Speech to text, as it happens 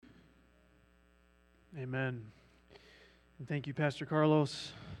Amen. And thank you, Pastor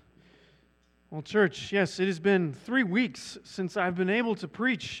Carlos. Well, church, yes, it has been 3 weeks since I've been able to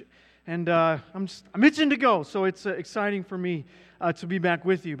preach, and I'm itching to go, so it's exciting for me to be back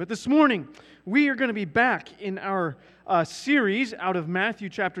with you. But this morning, we are going to be back in our series out of Matthew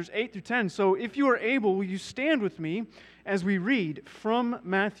chapters 8 through 10. So if you are able, will you stand with me as we read from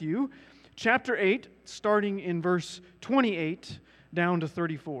Matthew chapter 8, starting in verse 28 down to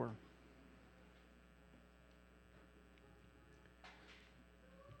 34.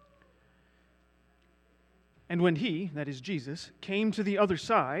 And when he, that is Jesus, came to the other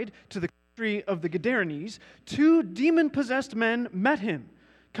side, to the country of the Gadarenes, 2 demon-possessed men met him,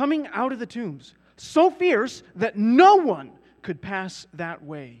 coming out of the tombs, so fierce that no one could pass that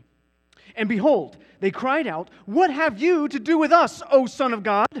way. And behold, they cried out, "What have you to do with us, O Son of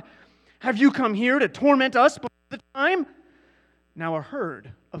God? Have you come here to torment us before the time?" Now a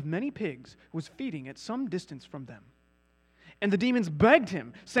herd of many pigs was feeding at some distance from them. And the demons begged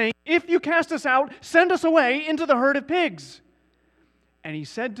him, saying, "If you cast us out, send us away into the herd of pigs." And he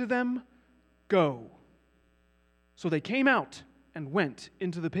said to them, "Go." So they came out and went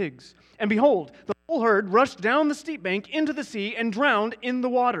into the pigs. And behold, the whole herd rushed down the steep bank into the sea and drowned in the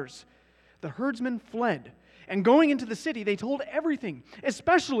waters. The herdsmen fled, and going into the city, they told everything,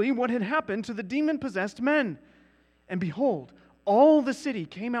 especially what had happened to the demon-possessed men. And behold, all the city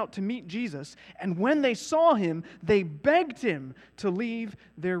came out to meet Jesus, and when they saw him, they begged him to leave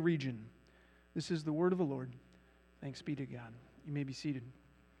their region. This is the word of the Lord. Thanks be to God. You may be seated.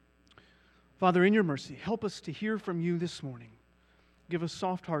 Father, in your mercy, help us to hear from you this morning. Give us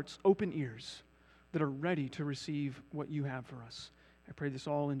soft hearts, open ears that are ready to receive what you have for us. I pray this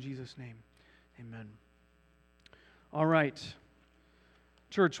all in Jesus' name. Amen. All right.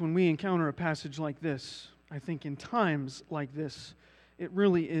 Church, when we encounter a passage like this, I think in times like this, it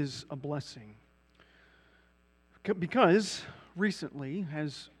really is a blessing. Because recently,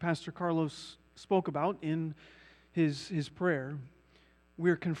 as Pastor Carlos spoke about in his prayer,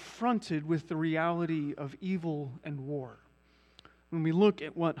 we're confronted with the reality of evil and war. When we look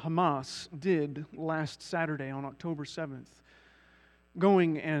at what Hamas did last Saturday on October 7th,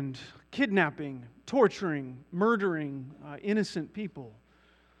 going and kidnapping, torturing, murdering innocent people,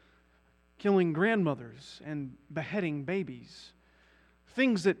 killing grandmothers and beheading babies.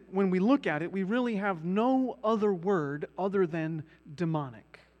 Things that, when we look at it, we really have no other word other than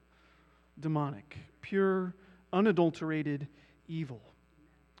demonic. Demonic. Pure, unadulterated evil.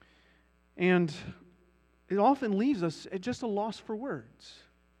 And it often leaves us at just a loss for words.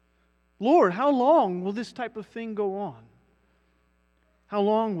 Lord, how long will this type of thing go on? How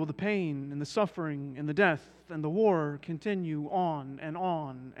long will the pain and the suffering and the death and the war continue on and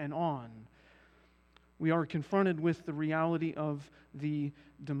on and on? We are confronted with the reality of the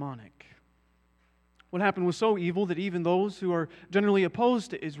demonic. What happened was so evil that even those who are generally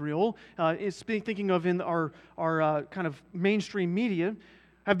opposed to Israel, thinking of in our kind of mainstream media,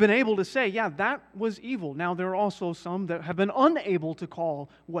 have been able to say, yeah, that was evil. Now there are also some that have been unable to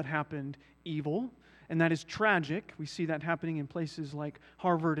call what happened evil, and that is tragic. We see that happening in places like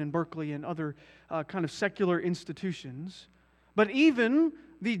Harvard and Berkeley and other kind of secular institutions. But even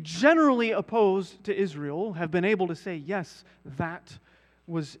the generally opposed to Israel have been able to say, yes, that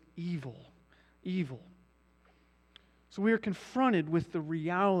was evil. Evil. So we are confronted with the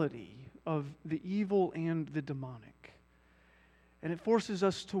reality of the evil and the demonic. And it forces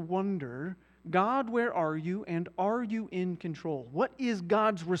us to wonder, God, where are you, and are you in control? What is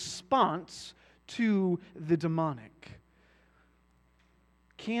God's response to the demonic?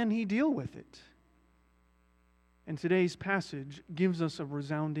 Can He deal with it? And today's passage gives us a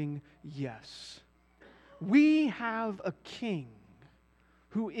resounding yes. We have a king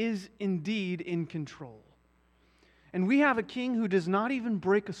who is indeed in control. And we have a king who does not even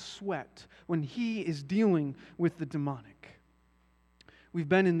break a sweat when he is dealing with the demonic. We've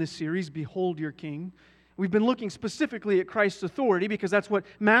been in this series, Behold Your King. We've been looking specifically at Christ's authority because that's what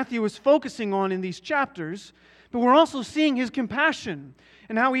Matthew is focusing on in these chapters. But we're also seeing His compassion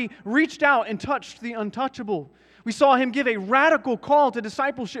and how He reached out and touched the untouchable. We saw Him give a radical call to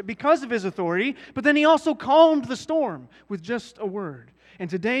discipleship because of His authority, but then He also calmed the storm with just a word. And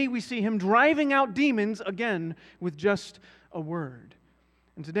today we see Him driving out demons again with just a word.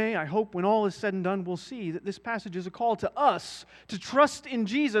 And today, I hope when all is said and done, we'll see that this passage is a call to us to trust in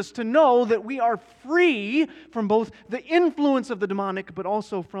Jesus, to know that we are free from both the influence of the demonic, but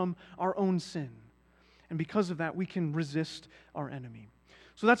also from our own sin. And because of that, we can resist our enemy.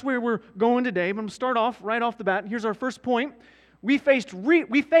 So that's where we're going today. I'm going to start off right off the bat. Here's our first point. We face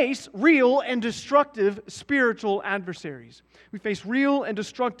real and destructive spiritual adversaries. We face real and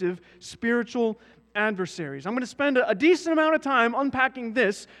destructive spiritual adversaries. I'm going to spend a decent amount of time unpacking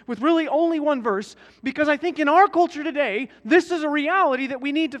this with really only one verse, because I think in our culture today, this is a reality that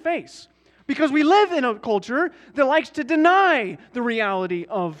we need to face. Because we live in a culture that likes to deny the reality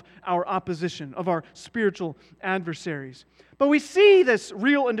of our opposition, of our spiritual adversaries. But we see this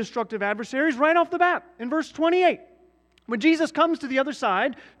real and destructive adversaries right off the bat in verse 28. When Jesus comes to the other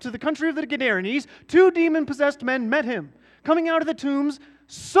side, to the country of the Gadarenes, 2 demon-possessed men met him, coming out of the tombs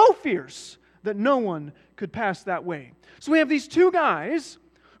so fierce that no one could pass that way. So we have these 2 guys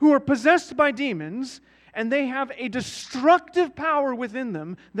who are possessed by demons, and they have a destructive power within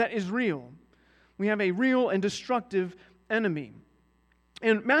them that is real. We have a real and destructive enemy.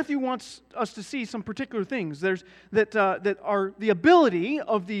 And Matthew wants us to see some particular things. There's the ability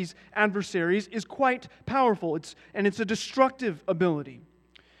of these adversaries is quite powerful. It's a destructive ability.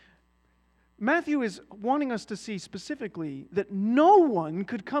 Matthew is wanting us to see specifically that no one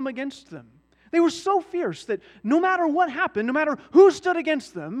could come against them. They were so fierce that no matter what happened, no matter who stood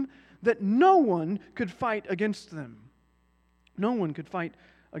against them, that no one could fight against them. No one could fight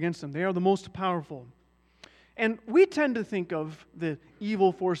against them. They are the most powerful. And we tend to think of the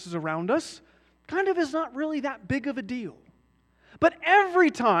evil forces around us kind of as not really that big of a deal. But every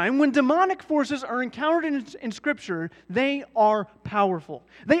time when demonic forces are encountered in Scripture, they are powerful.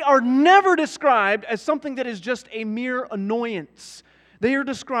 They are never described as something that is just a mere annoyance. They are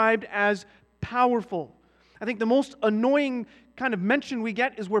described as powerful. I think the most annoying kind of mention we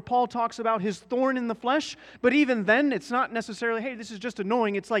get is where Paul talks about his thorn in the flesh. But even then, it's not necessarily, hey, this is just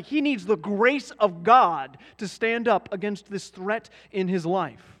annoying. It's like he needs the grace of God to stand up against this threat in his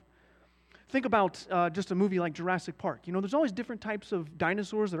life. Think about just a movie like Jurassic Park. You know, there's always different types of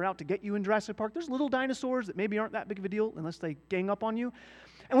dinosaurs that are out to get you in Jurassic Park. There's little dinosaurs that maybe aren't that big of a deal unless they gang up on you.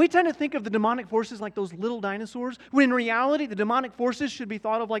 And we tend to think of the demonic forces like those little dinosaurs, when in reality, the demonic forces should be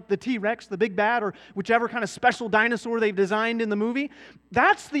thought of like the T-Rex, the big bad, or whichever kind of special dinosaur they've designed in the movie.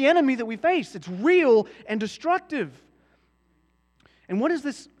 That's the enemy that we face. It's real and destructive. And what does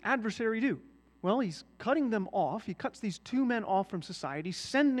this adversary do? Well, he's cutting them off. He cuts these 2 men off from society,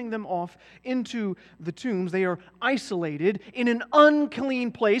 sending them off into the tombs. They are isolated in an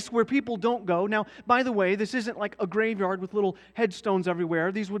unclean place where people don't go. Now, by the way, this isn't like a graveyard with little headstones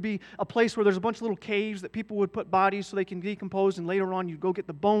everywhere. These would be a place where there's a bunch of little caves that people would put bodies so they can decompose, and later on you'd go get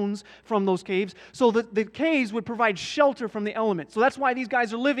the bones from those caves. So the caves would provide shelter from the elements. So that's why these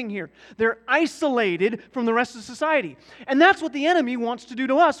guys are living here. They're isolated from the rest of society. And that's what the enemy wants to do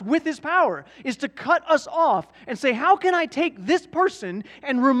to us with his power, is to cut us off and say, how can I take this person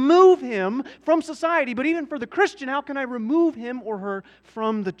and remove him from society? But even for the Christian, how can I remove him or her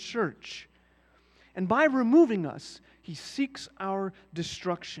from the church? And by removing us, he seeks our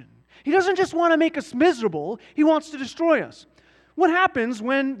destruction. He doesn't just want to make us miserable, he wants to destroy us. What happens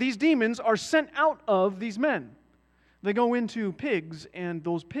when these demons are sent out of these men? They go into pigs, and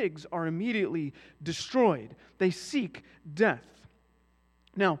those pigs are immediately destroyed. They seek death.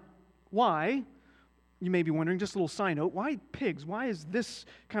 Now, why? You may be wondering, just a little side note, why pigs? Why is this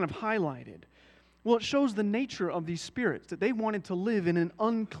kind of highlighted? Well, it shows the nature of these spirits, that they wanted to live in an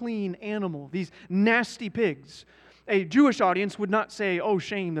unclean animal, these nasty pigs. A Jewish audience would not say, oh,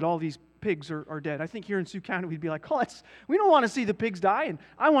 shame that all these pigs are dead. I think here in Sioux County we'd be like, oh, we don't want to see the pigs die, and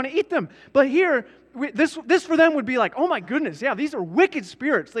I want to eat them. But here, this for them would be like, oh my goodness, yeah, these are wicked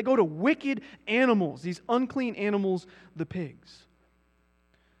spirits. They go to wicked animals, these unclean animals, the pigs.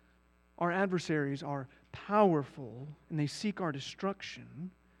 Our adversaries are powerful, and they seek our destruction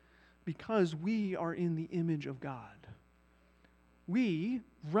because we are in the image of God. We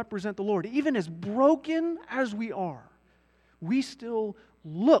represent the Lord. Even as broken as we are, we still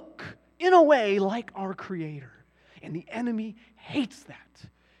look, in a way, like our Creator. And the enemy hates that.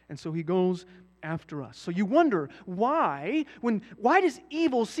 And so he goes after us. So you wonder, why does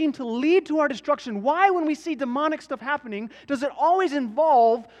evil seem to lead to our destruction? Why, when we see demonic stuff happening, does it always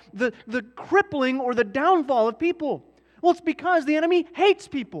involve the crippling or the downfall of people? Well, it's because the enemy hates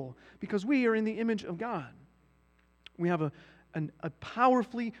people, because we are in the image of God. We have a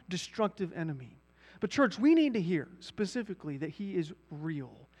powerfully destructive enemy. But church, we need to hear specifically that he is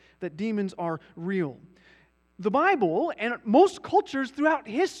real, that demons are real. The Bible and most cultures throughout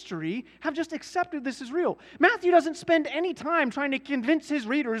history have just accepted this as real. Matthew doesn't spend any time trying to convince his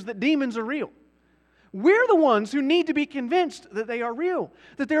readers that demons are real. We're the ones who need to be convinced that they are real,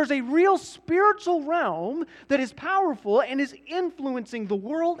 that there's a real spiritual realm that is powerful and is influencing the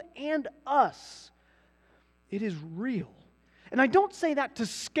world and us. It is real. And I don't say that to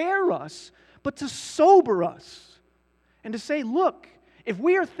scare us, but to sober us and to say, look, if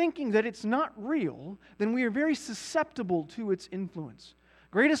we are thinking that it's not real, then we are very susceptible to its influence.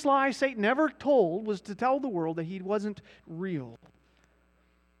 Greatest lie Satan ever told was to tell the world that he wasn't real.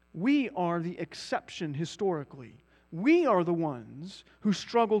 We are the exception historically. We are the ones who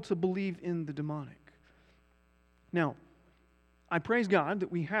struggle to believe in the demonic. Now, I praise God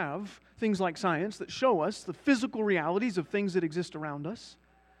that we have things like science that show us the physical realities of things that exist around us,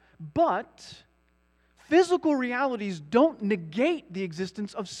 but physical realities don't negate the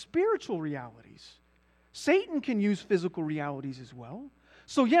existence of spiritual realities. Satan can use physical realities as well.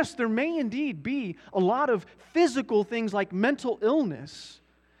 So yes, there may indeed be a lot of physical things like mental illness,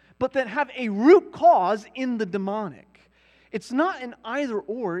 but that have a root cause in the demonic. It's not an either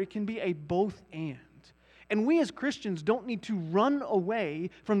or, it can be a both and. And we as Christians don't need to run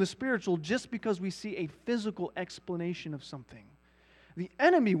away from the spiritual just because we see a physical explanation of something. The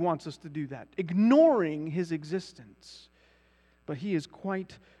enemy wants us to do that, ignoring his existence. But he is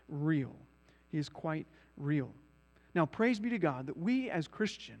quite real. He is quite real. Now, praise be to God that we as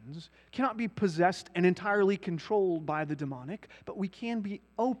Christians cannot be possessed and entirely controlled by the demonic, but we can be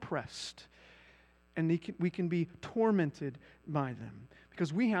oppressed and we can be tormented by them.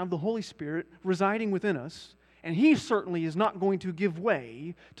 Because we have the Holy Spirit residing within us, and He certainly is not going to give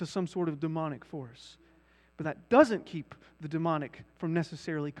way to some sort of demonic force. But that doesn't keep the demonic from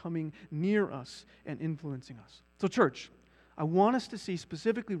necessarily coming near us and influencing us. So church, I want us to see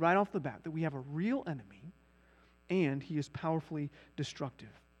specifically right off the bat that we have a real enemy, and he is powerfully destructive.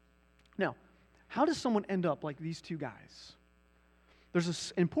 Now, how does someone end up like these two guys? There's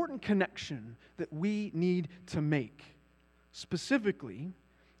an important connection that we need to make. Specifically,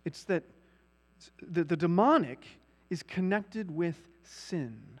 it's that the demonic is connected with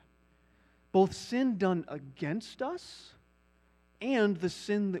sin. Both sin done against us and the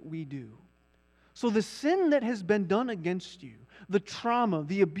sin that we do. So the sin that has been done against you, the trauma,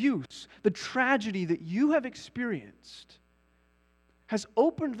 the abuse, the tragedy that you have experienced has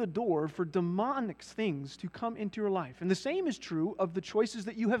opened the door for demonic things to come into your life. And the same is true of the choices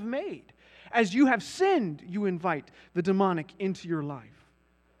that you have made. As you have sinned, you invite the demonic into your life.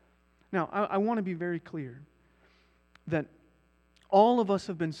 Now, I want to be very clear that all of us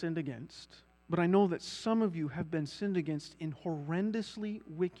have been sinned against, but I know that some of you have been sinned against in horrendously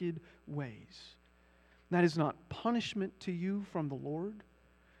wicked ways. That is not punishment to you from the Lord,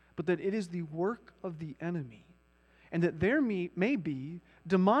 but that it is the work of the enemy. And that there may be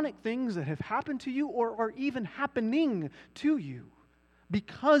demonic things that have happened to you or are even happening to you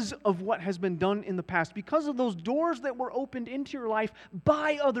because of what has been done in the past, because of those doors that were opened into your life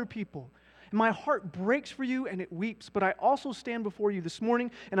by other people. And my heart breaks for you and it weeps, but I also stand before you this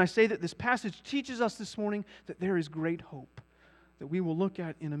morning and I say that this passage teaches us this morning that there is great hope, that we will look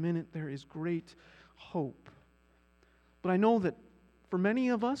at in a minute. There is great hope. But I know that for many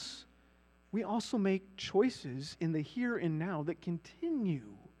of us, we also make choices in the here and now that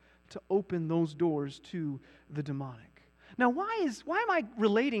continue to open those doors to the demonic. Now, why am I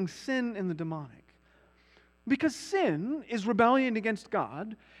relating sin and the demonic? Because sin is rebellion against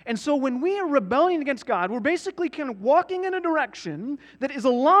God, and so when we are rebelling against God, we're basically kind of walking in a direction that is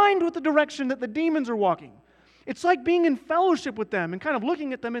aligned with the direction that the demons are walking. It's like being in fellowship with them and kind of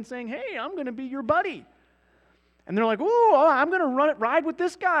looking at them and saying, hey, I'm going to be your buddy. And they're like, oh, I'm going to ride with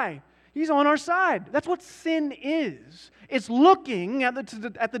this guy. He's on our side. That's what sin is. It's looking at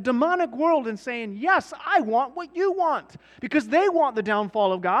the demonic world and saying, yes, I want what you want. Because they want the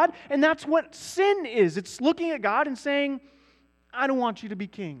downfall of God, and that's what sin is. It's looking at God and saying, I don't want you to be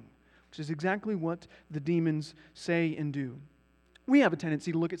king, which is exactly what the demons say and do. We have a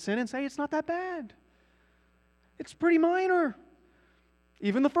tendency to look at sin and say, it's not that bad. It's pretty minor.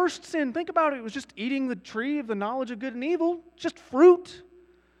 Even the first sin, think about it, it was just eating the tree of the knowledge of good and evil, just fruit.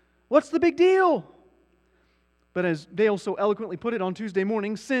 What's the big deal? But as Dale so eloquently put it on Tuesday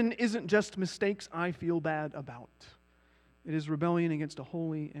morning, sin isn't just mistakes I feel bad about. It is rebellion against a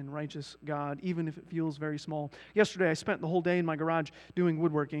holy and righteous God, even if it feels very small. Yesterday, I spent the whole day in my garage doing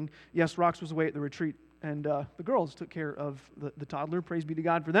woodworking. Yes, Rox was away at the retreat, and the girls took care of the toddler. Praise be to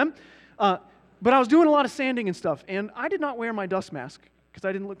God for them. But I was doing a lot of sanding and stuff, and I did not wear my dust mask because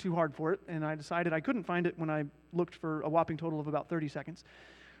I didn't look too hard for it, and I decided I couldn't find it when I looked for a whopping total of about 30 seconds.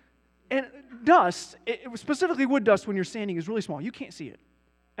 And dust, specifically wood dust when you're sanding, is really small. You can't see it.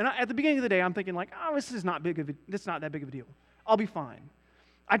 And at the beginning of the day, I'm thinking like, oh, this is not that big of a deal. I'll be fine.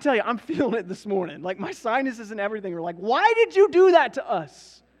 I tell you, I'm feeling it this morning. Like my sinuses and everything are like, why did you do that to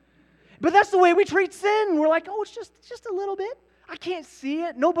us? But that's the way we treat sin. We're like, oh, it's just a little bit. I can't see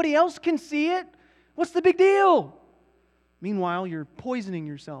it. Nobody else can see it. What's the big deal? Meanwhile, you're poisoning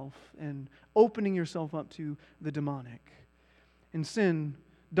yourself and opening yourself up to the demonic. And sin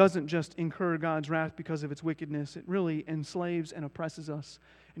doesn't just incur God's wrath because of its wickedness. It really enslaves and oppresses us.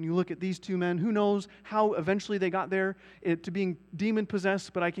 And you look at these two men, who knows how eventually they got there to being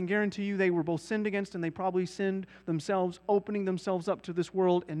demon-possessed, but I can guarantee you they were both sinned against, and they probably sinned themselves, opening themselves up to this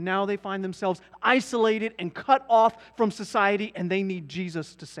world, and now they find themselves isolated and cut off from society, and they need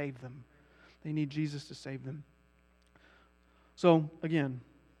Jesus to save them. They need Jesus to save them. So, again,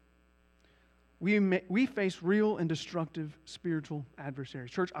 we face real and destructive spiritual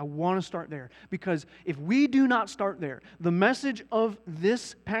adversaries. Church, I want to start there, because if we do not start there, the message of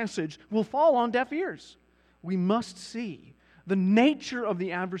this passage will fall on deaf ears. We must see the nature of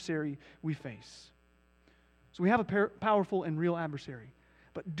the adversary we face. So we have a powerful and real adversary.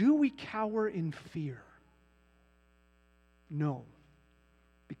 But do we cower in fear? No,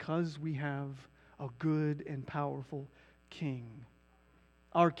 because we have a good and powerful King.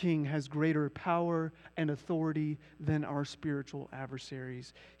 Our King has greater power and authority than our spiritual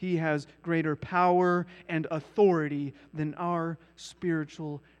adversaries. He has greater power and authority than our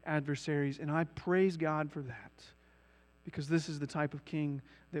spiritual adversaries. And I praise God for that, because this is the type of King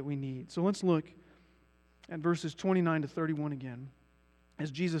that we need. So let's look at verses 29 to 31 again,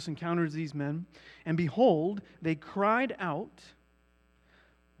 as Jesus encounters these men. And behold, they cried out,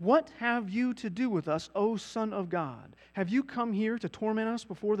 "What have you to do with us, O Son of God? Have you come here to torment us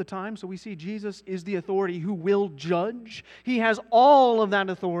before the time?" So we see Jesus is the authority who will judge. He has all of that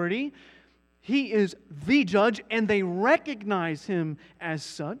authority. He is the judge, and they recognize Him as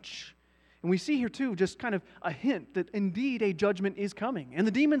such. And we see here too just kind of a hint that indeed a judgment is coming. And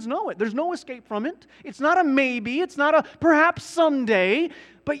the demons know it. There's no escape from it. It's not a maybe. It's not a perhaps someday.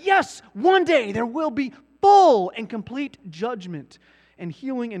 But yes, one day there will be full and complete judgment and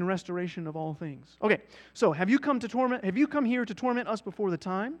healing and restoration of all things. Okay, so have you come here to torment us before the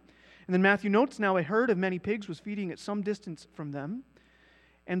time? And then Matthew notes, now a herd of many pigs was feeding at some distance from them.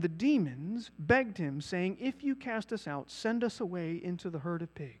 And the demons begged Him, saying, "If you cast us out, send us away into the herd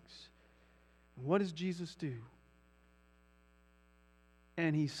of pigs." And what does Jesus do?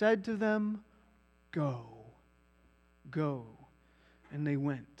 And He said to them, "Go, go." And they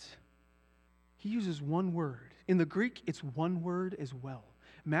went. He uses one word. In the Greek, it's one word as well.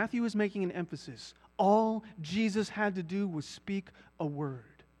 Matthew is making an emphasis. All Jesus had to do was speak a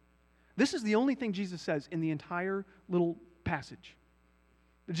word. This is the only thing Jesus says in the entire little passage.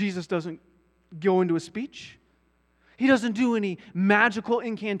 Jesus doesn't go into a speech. He doesn't do any magical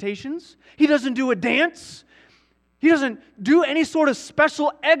incantations. He doesn't do a dance. He doesn't do any sort of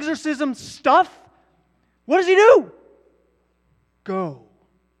special exorcism stuff. What does He do? Go.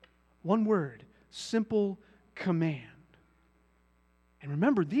 One word. Simple command. And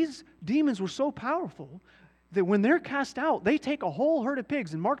remember, these demons were so powerful that when they're cast out, they take a whole herd of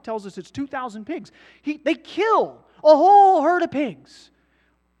pigs. And Mark tells us it's 2,000 pigs. They kill a whole herd of pigs,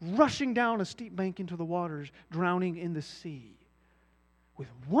 rushing down a steep bank into the waters, drowning in the sea. With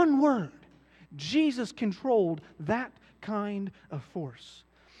one word, Jesus controlled that kind of force.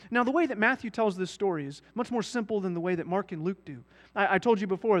 Now, the way that Matthew tells this story is much more simple than the way that Mark and Luke do. I told you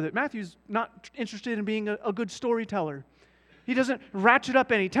before that Matthew's not interested in being a good storyteller. He doesn't ratchet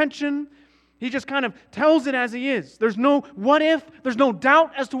up any tension. He just kind of tells it as he is. There's no what if. There's no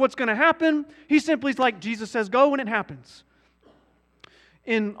doubt as to what's going to happen. He simply is like, Jesus says go, and it happens.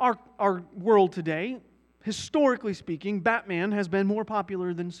 In our world today, historically speaking, Batman has been more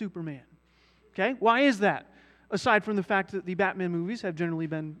popular than Superman. Okay? Why is that? Aside from the fact that the Batman movies have generally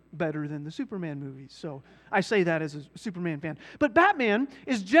been better than the Superman movies. So I say that as a Superman fan. But Batman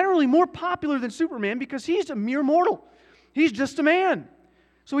is generally more popular than Superman because he's a mere mortal. He's just a man.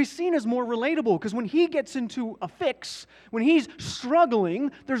 So he's seen as more relatable, because when he gets into a fix, when he's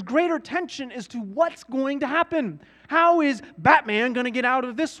struggling, there's greater tension as to what's going to happen. How is Batman going to get out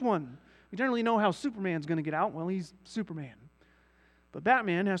of this one? We generally know how Superman's going to get out. Well, he's Superman. But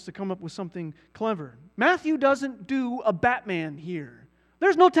Batman has to come up with something clever. Matthew doesn't do a Batman here.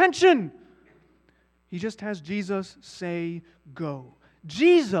 There's no tension. He just has Jesus say, go.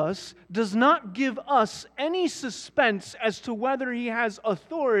 Jesus does not give us any suspense as to whether He has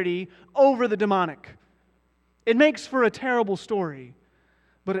authority over the demonic. It makes for a terrible story,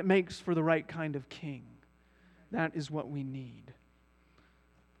 but it makes for the right kind of king. That is what we need.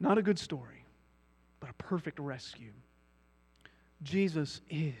 Not a good story, but a perfect rescue. Jesus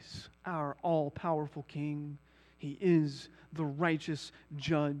is our all-powerful King. He is the righteous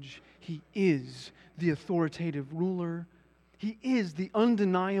judge. He is the authoritative ruler. He is the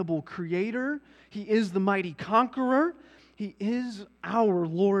undeniable creator. He is the mighty conqueror. He is our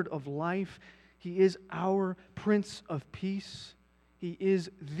Lord of life. He is our Prince of Peace. He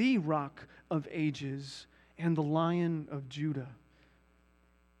is the Rock of Ages and the Lion of Judah.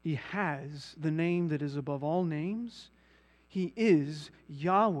 He has the name that is above all names. He is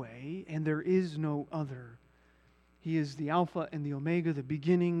Yahweh, and there is no other. He is the Alpha and the Omega, the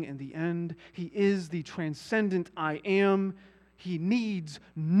beginning and the end. He is the transcendent I am. He needs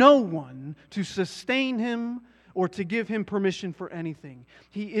no one to sustain him or to give him permission for anything.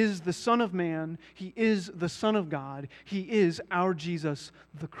 He is the Son of Man. He is the Son of God. He is our Jesus,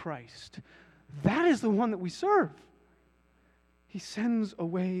 the Christ. That is the one that we serve. He sends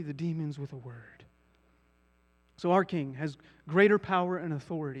away the demons with a word. So our King has greater power and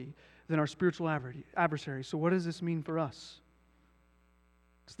authority than our spiritual adversary. So what does this mean for us?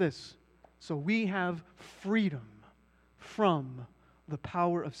 It's this. So we have freedom from the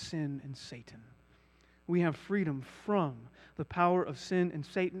power of sin and Satan. We have freedom from the power of sin and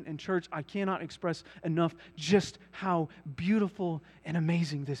Satan. And church, I cannot express enough just how beautiful and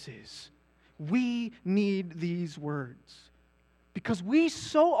amazing this is. We need these words because we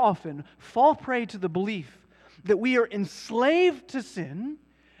so often fall prey to the belief that we are enslaved to sin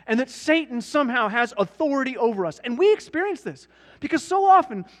and that Satan somehow has authority over us. And we experience this because so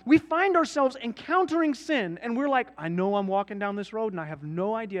often we find ourselves encountering sin and we're like, I know I'm walking down this road and I have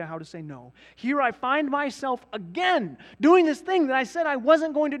no idea how to say no. Here I find myself again doing this thing that I said I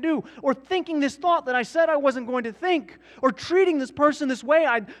wasn't going to do, or thinking this thought that I said I wasn't going to think, or treating this person this way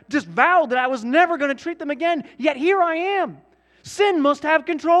I just vowed that I was never going to treat them again, yet here I am. Sin must have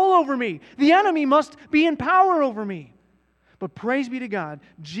control over me. The enemy must be in power over me. But praise be to God,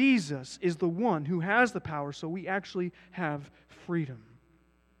 Jesus is the one who has the power, so we actually have freedom.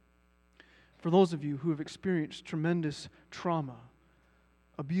 For those of you who have experienced tremendous trauma,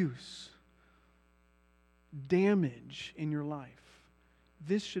 abuse, damage in your life,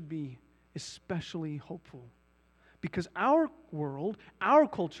 this should be especially hopeful. Because our world, our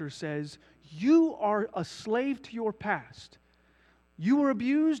culture says, you are a slave to your past. You were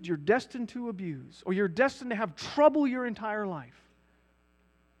abused, you're destined to abuse, or you're destined to have trouble your entire life.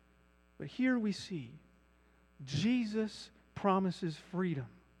 But here we see Jesus promises freedom.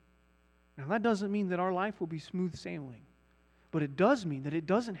 Now that doesn't mean that our life will be smooth sailing, but it does mean that it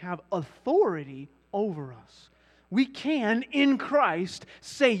doesn't have authority over us. We can, in Christ,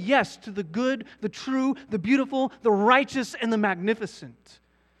 say yes to the good, the true, the beautiful, the righteous, and the magnificent.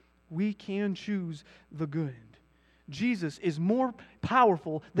 We can choose the good. Jesus is more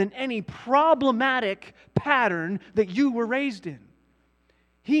powerful than any problematic pattern that you were raised in.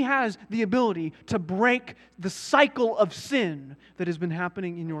 He has the ability to break the cycle of sin that has been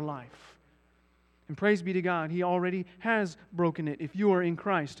happening in your life. And praise be to God, He already has broken it if you are in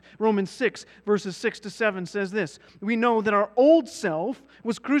Christ. Romans 6, verses 6 to 7 says this: we know that our old self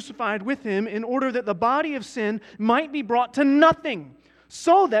was crucified with Him in order that the body of sin might be brought to nothing,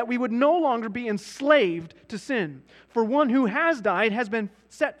 so that we would no longer be enslaved to sin. For one who has died has been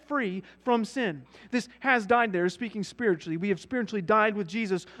set free from sin. This has died there is speaking spiritually. We have spiritually died with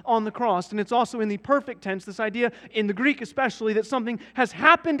Jesus on the cross. And it's also in the perfect tense, this idea in the Greek especially, that something has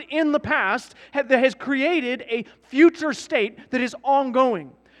happened in the past that has created a future state that is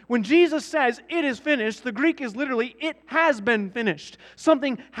ongoing. When Jesus says, it is finished, the Greek is literally, it has been finished.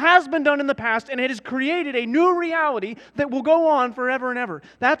 Something has been done in the past, and it has created a new reality that will go on forever and ever.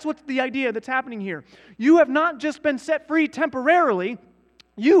 That's what's the idea that's happening here. You have not just been set free temporarily,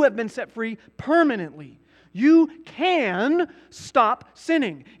 you have been set free permanently. You can stop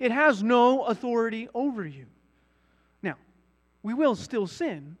sinning. It has no authority over you. Now, we will still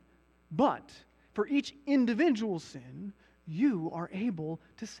sin, but for each individual sin, you are able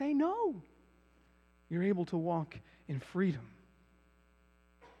to say no. You're able to walk in freedom.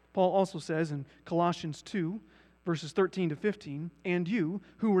 Paul also says in Colossians 2, verses 13 to 15, and you,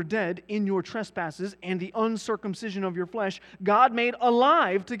 who were dead in your trespasses and the uncircumcision of your flesh, God made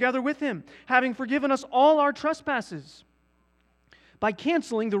alive together with Him, having forgiven us all our trespasses, by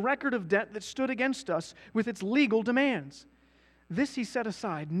canceling the record of debt that stood against us with its legal demands. This He set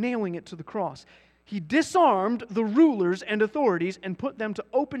aside, nailing it to the cross. He disarmed the rulers and authorities and put them to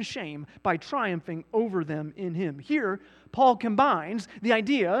open shame by triumphing over them in Him. Here, Paul combines the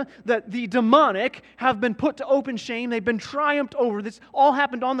idea that the demonic have been put to open shame, they've been triumphed over. This all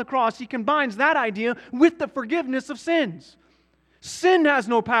happened on the cross. He combines that idea with the forgiveness of sins. Sin has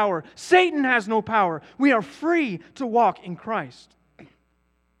no power. Satan has no power. We are free to walk in Christ.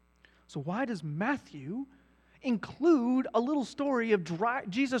 So why does Matthew include a little story of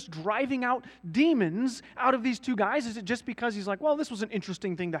Jesus driving out demons out of these two guys? Is it just because He's like, well, this was an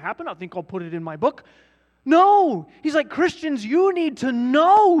interesting thing to happen, I think I'll put it in my book? No. He's like, Christians, you need to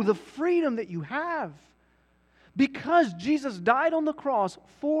know the freedom that you have. Because Jesus died on the cross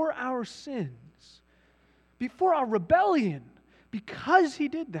for our sins, before our rebellion, Because he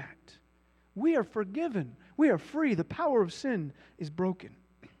did that, we are forgiven. We are free. The power of sin is broken.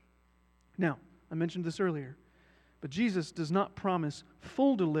 Now, I mentioned this earlier, but Jesus does not promise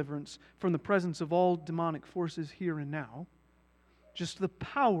full deliverance from the presence of all demonic forces here and now, just the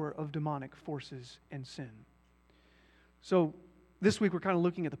power of demonic forces and sin. So, this week we're kind of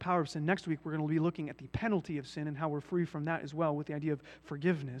looking at the power of sin. Next week we're going to be looking at the penalty of sin and how we're free from that as well with the idea of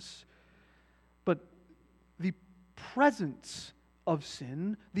forgiveness. But the presence of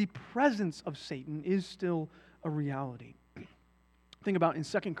sin, the presence of Satan is still a reality. Think about in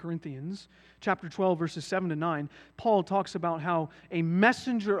 2 Corinthians chapter 12, verses 7 to 9, Paul talks about how a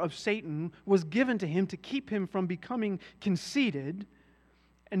messenger of Satan was given to him to keep him from becoming conceited.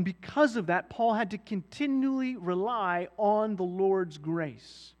 And because of that, Paul had to continually rely on the Lord's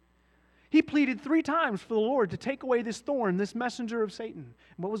grace. He pleaded 3 times for the Lord to take away this thorn, this messenger of Satan.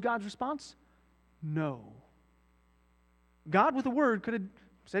 And what was God's response? No. God, with a word, could have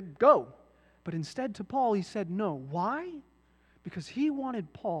said, go. But instead to Paul, he said no. Why? Because he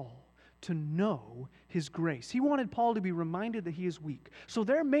wanted Paul to know his grace. He wanted Paul to be reminded that he is weak. So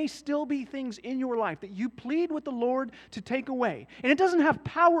there may still be things in your life that you plead with the Lord to take away. And it doesn't have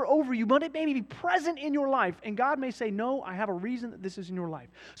power over you, but it may be present in your life. And God may say, no, I have a reason that this is in your life.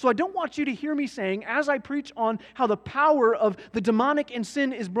 So I don't want you to hear me saying, as I preach on how the power of the demonic and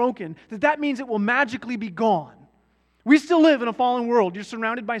sin is broken, that means it will magically be gone. We still live in a fallen world. You're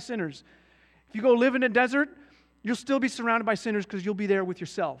surrounded by sinners. If you go live in a desert, you'll still be surrounded by sinners because you'll be there with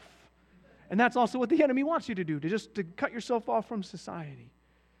yourself. And that's also what the enemy wants you to do, to cut yourself off from society.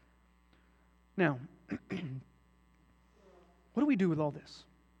 Now, what do we do with all this?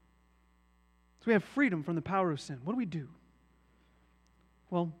 So we have freedom from the power of sin. What do we do?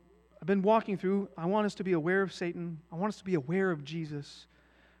 Well, I've been walking through, I want us to be aware of Satan. I want us to be aware of Jesus.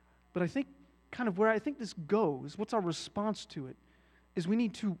 But I think kind of where I think this goes, what's our response to it, is we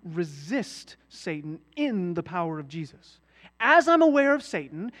need to resist Satan in the power of Jesus. As I'm aware of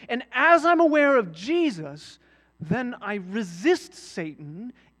Satan, and as I'm aware of Jesus, then I resist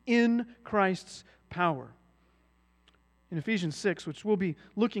Satan in Christ's power. In Ephesians 6, which we'll be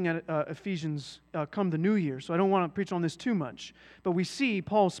looking at Ephesians come the new year, so I don't want to preach on this too much, but we see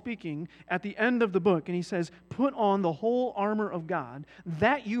Paul speaking at the end of the book, and he says, put on the whole armor of God,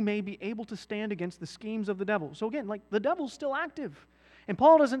 that you may be able to stand against the schemes of the devil. So again, like the devil's still active. And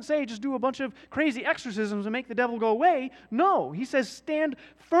Paul doesn't say just do a bunch of crazy exorcisms and make the devil go away. No, he says stand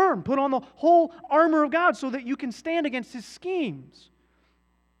firm. Put on the whole armor of God so that you can stand against his schemes.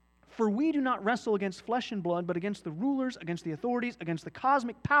 For we do not wrestle against flesh and blood, but against the rulers, against the authorities, against the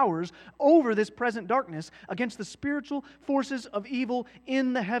cosmic powers over this present darkness, against the spiritual forces of evil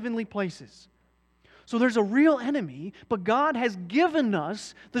in the heavenly places. So there's a real enemy, but God has given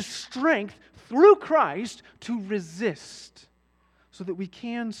us the strength through Christ to resist, so that we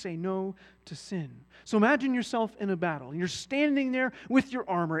can say no to sin. So imagine yourself in a battle, and you're standing there with your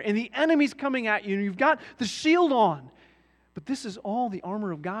armor, and the enemy's coming at you, and you've got the shield on. But this is all the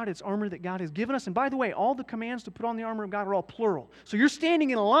armor of God. It's armor that God has given us. And by the way, all the commands to put on the armor of God are all plural. So you're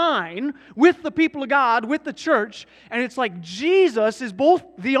standing in a line with the people of God, with the church, and it's like Jesus is both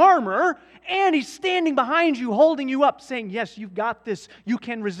the armor and He's standing behind you, holding you up, saying, yes, you've got this. You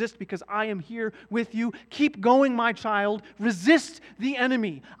can resist because I am here with you. Keep going, my child. Resist the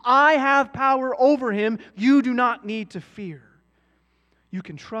enemy. I have power over him. You do not need to fear. You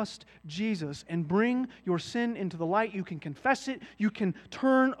can trust Jesus and bring your sin into the light. You can confess it. You can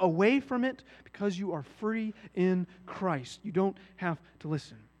turn away from it because you are free in Christ. You don't have to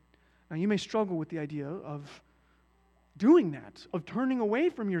listen. Now, you may struggle with the idea of doing that, of turning away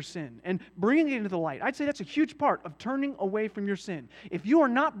from your sin and bringing it into the light. I'd say that's a huge part of turning away from your sin. If you are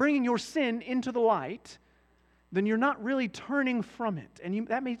not bringing your sin into the light, then you're not really turning from it. And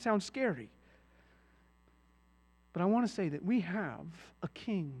that may sound scary. But I want to say that we have a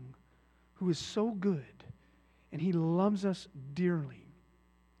King who is so good and He loves us dearly.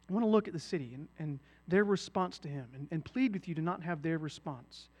 I want to look at the city and their response to Him and plead with you to not have their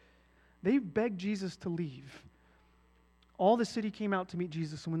response. They begged Jesus to leave. All the city came out to meet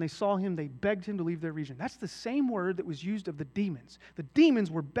Jesus, and when they saw Him, they begged Him to leave their region. That's the same word that was used of the demons. The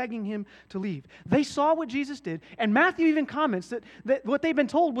demons were begging Him to leave. They saw what Jesus did, and Matthew even comments that what they've been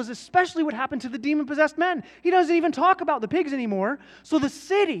told was especially what happened to the demon-possessed men. He doesn't even talk about the pigs anymore. So the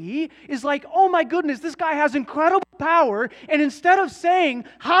city is like, oh my goodness, this guy has incredible power, and instead of saying,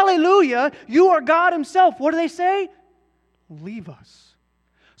 hallelujah, you are God Himself, what do they say? Leave us.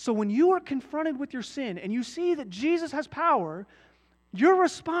 So when you are confronted with your sin and you see that Jesus has power, your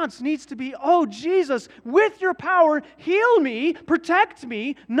response needs to be, oh, Jesus, with your power, heal me, protect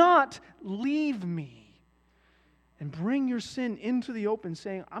me, not leave me. and bring your sin into the open,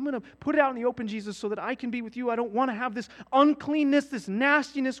 saying, I'm going to put it out in the open, Jesus, so that I can be with you. I don't want to have this uncleanness, this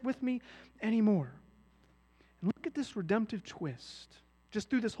nastiness with me anymore. And look at this redemptive twist. Just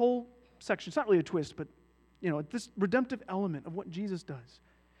through this whole section. It's not really a twist, but this redemptive element of what Jesus does.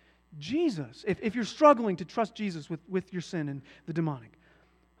 Jesus, if you're struggling to trust Jesus with your sin and the demonic,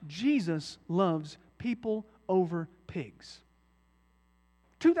 Jesus loves people over pigs.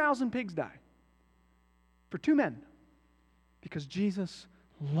 2,000 pigs die for 2 men because Jesus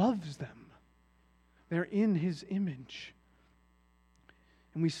loves them. They're in His image.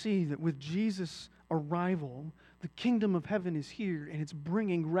 And we see that with Jesus' arrival, the kingdom of heaven is here and it's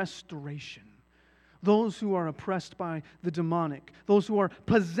bringing restoration. Those who are oppressed by the demonic, those who are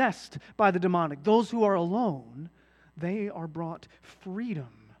possessed by the demonic, those who are alone, they are brought freedom.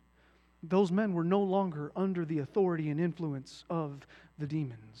 Those men were no longer under the authority and influence of the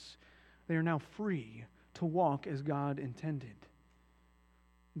demons. They are now free to walk as God intended.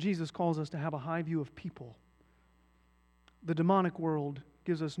 Jesus calls us to have a high view of people. The demonic world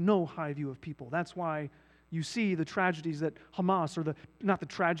gives us no high view of people. That's why you see the tragedies that Hamas, or the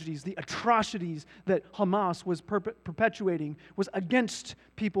atrocities that Hamas was perpetuating was against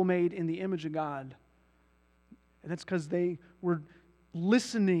people made in the image of God. And that's because they were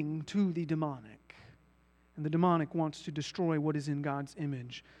listening to the demonic. And the demonic wants to destroy what is in God's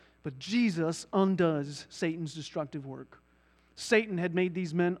image. But Jesus undoes Satan's destructive work. Satan had made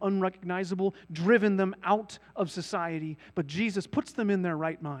these men unrecognizable, driven them out of society, but Jesus puts them in their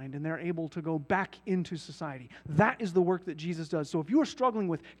right mind and they're able to go back into society. That is the work that Jesus does. So if you are struggling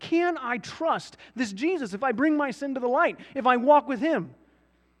with, can I trust this Jesus if I bring my sin to the light, if I walk with Him?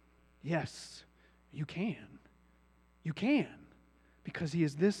 Yes, you can. You can, because He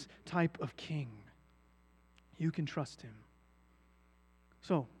is this type of king. You can trust Him.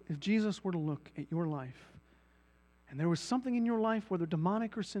 So if Jesus were to look at your life, and there was something in your life, whether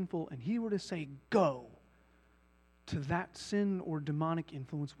demonic or sinful, and He were to say, go to that sin or demonic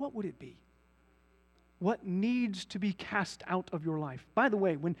influence, what would it be? What needs to be cast out of your life? By the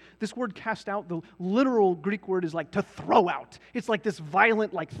way, when this word cast out, the literal Greek word is like to throw out. It's like this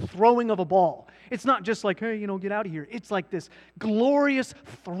violent, like throwing of a ball. It's not just like, hey, get out of here. It's like this glorious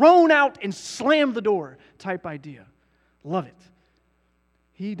thrown out and slam the door type idea. Love it.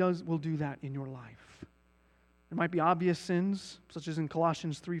 He will do that in your life. There might be obvious sins, such as in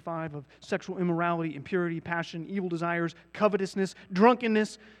Colossians 3:5, of sexual immorality, impurity, passion, evil desires, covetousness,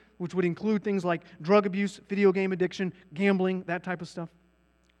 drunkenness, which would include things like drug abuse, video game addiction, gambling, that type of stuff.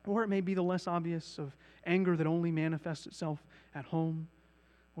 Or it may be the less obvious of anger that only manifests itself at home.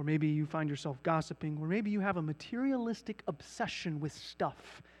 Or maybe you find yourself gossiping. Or maybe you have a materialistic obsession with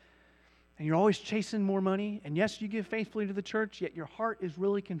stuff. And you're always chasing more money. And yes, you give faithfully to the church, yet your heart is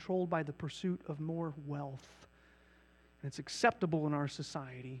really controlled by the pursuit of more wealth. And it's acceptable in our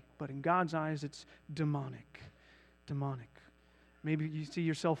society, but in God's eyes, it's demonic. Demonic. Maybe you see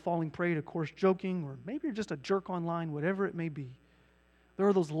yourself falling prey to coarse joking, or maybe you're just a jerk online, whatever it may be. There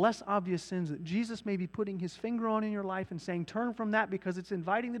are those less obvious sins that Jesus may be putting His finger on in your life and saying, turn from that because it's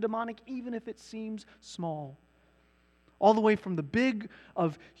inviting the demonic, even if it seems small. All the way from the big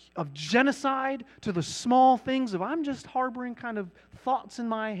of genocide to the small things of I'm just harboring kind of thoughts in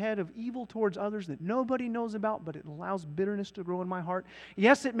my head of evil towards others that nobody knows about, but it allows bitterness to grow in my heart.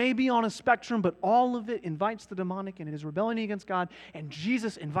 Yes, it may be on a spectrum, but all of it invites the demonic and it is rebellion against God, and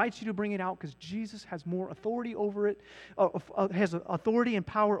Jesus invites you to bring it out because Jesus has more authority over it, has authority and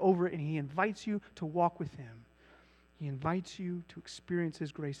power over it, and He invites you to walk with Him. He invites you to experience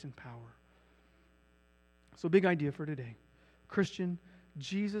His grace and power. So, big idea for today. Christian,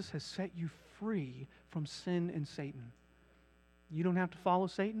 Jesus has set you free from sin and Satan. You don't have to follow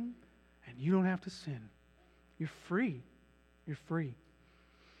Satan, and you don't have to sin. You're free. You're free.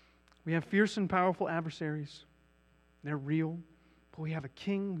 We have fierce and powerful adversaries. They're real. But we have a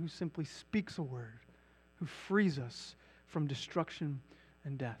king who simply speaks a word, who frees us from destruction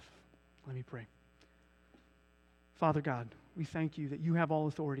and death. Let me pray. Father God, we thank You that You have all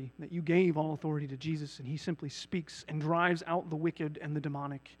authority, that You gave all authority to Jesus, and He simply speaks and drives out the wicked and the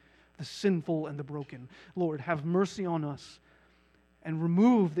demonic, the sinful and the broken. Lord, have mercy on us and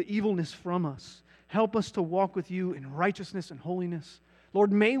remove the evilness from us. Help us to walk with You in righteousness and holiness.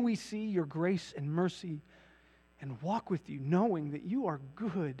 Lord, may we see Your grace and mercy and walk with You knowing that You are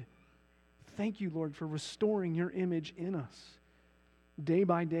good. Thank You, Lord, for restoring Your image in us day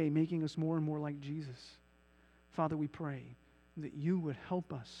by day, making us more and more like Jesus. Father, we pray that You would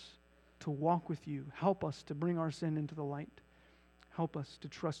help us to walk with You. Help us to bring our sin into the light. Help us to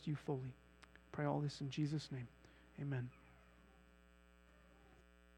trust You fully. Pray all this in Jesus' name. Amen.